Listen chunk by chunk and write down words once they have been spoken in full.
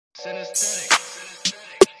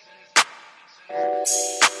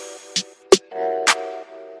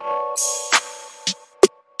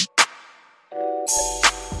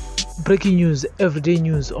Breaking news, everyday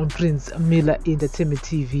news on Prince Miller Entertainment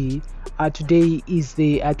TV. Today is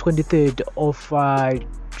the 23rd of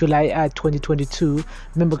July 2022.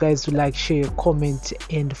 Remember, guys, to like, share, comment,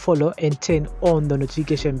 and follow, and turn on the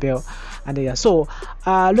notification bell. And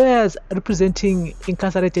lawyers representing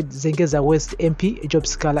incarcerated ZENGEZA West MP Job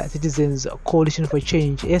Sikhala Citizens Coalition for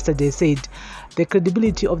Change yesterday said the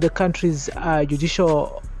credibility of the country's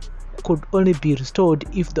judicial could only be restored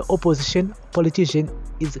if the opposition politician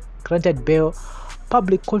is granted bail.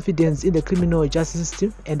 Public confidence in the criminal justice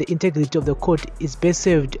system and the integrity of the court is best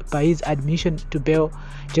served by his admission to bail.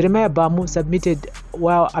 Jeremiah Bamu submitted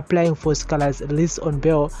while applying for Sikhala's release on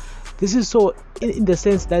bail. This is so in the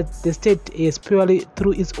sense that the state is purely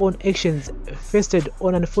through its own actions foisted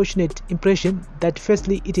on an unfortunate impression that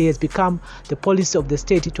firstly it has become the policy of the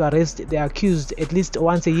state to arrest the accused at least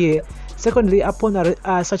once a year. Secondly, upon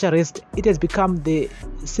such arrest, it has become the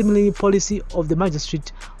seemingly policy of the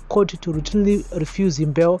magistrate court to routinely refuse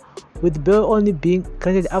him bail, with bail only being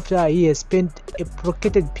granted after he has spent a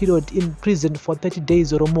protracted period in prison for 30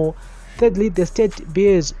 days or more. Thirdly, the state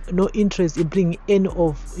bears no interest in bringing any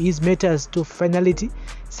of his matters to finality.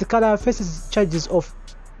 Sikhala faces charges of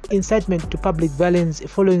incitement to public violence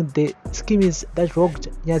following the schemes that rocked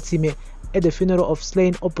Nyatsime at the funeral of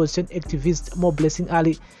slain opposition activist Mo Blessing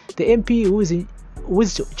Ali. The MP, who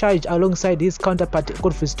is charged alongside his counterpart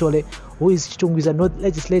Godfrey Stole, who is Chitungwiza North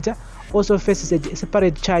legislator, also faces a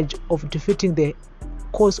separate charge of defeating the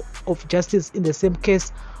cause of justice in the same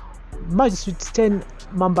case. Magistrate Sten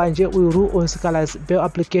Mambanje will rule on Sikhala's bail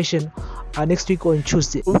application next week on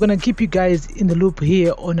Tuesday. We're gonna keep you guys in the loop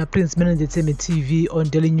here on Prince Miller Entertainment TV on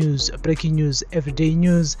daily news, breaking news, everyday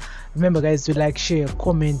news. Remember, guys, to like, share,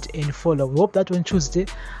 comment, and follow. We hope that on Tuesday,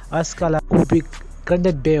 Sikhala will be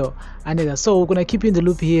granted bail. And so we're gonna keep you in the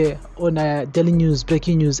loop here on daily news,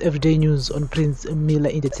 breaking news, everyday news on Prince Miller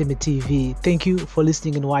Entertainment TV. Thank you for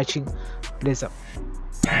listening and watching. Bless up.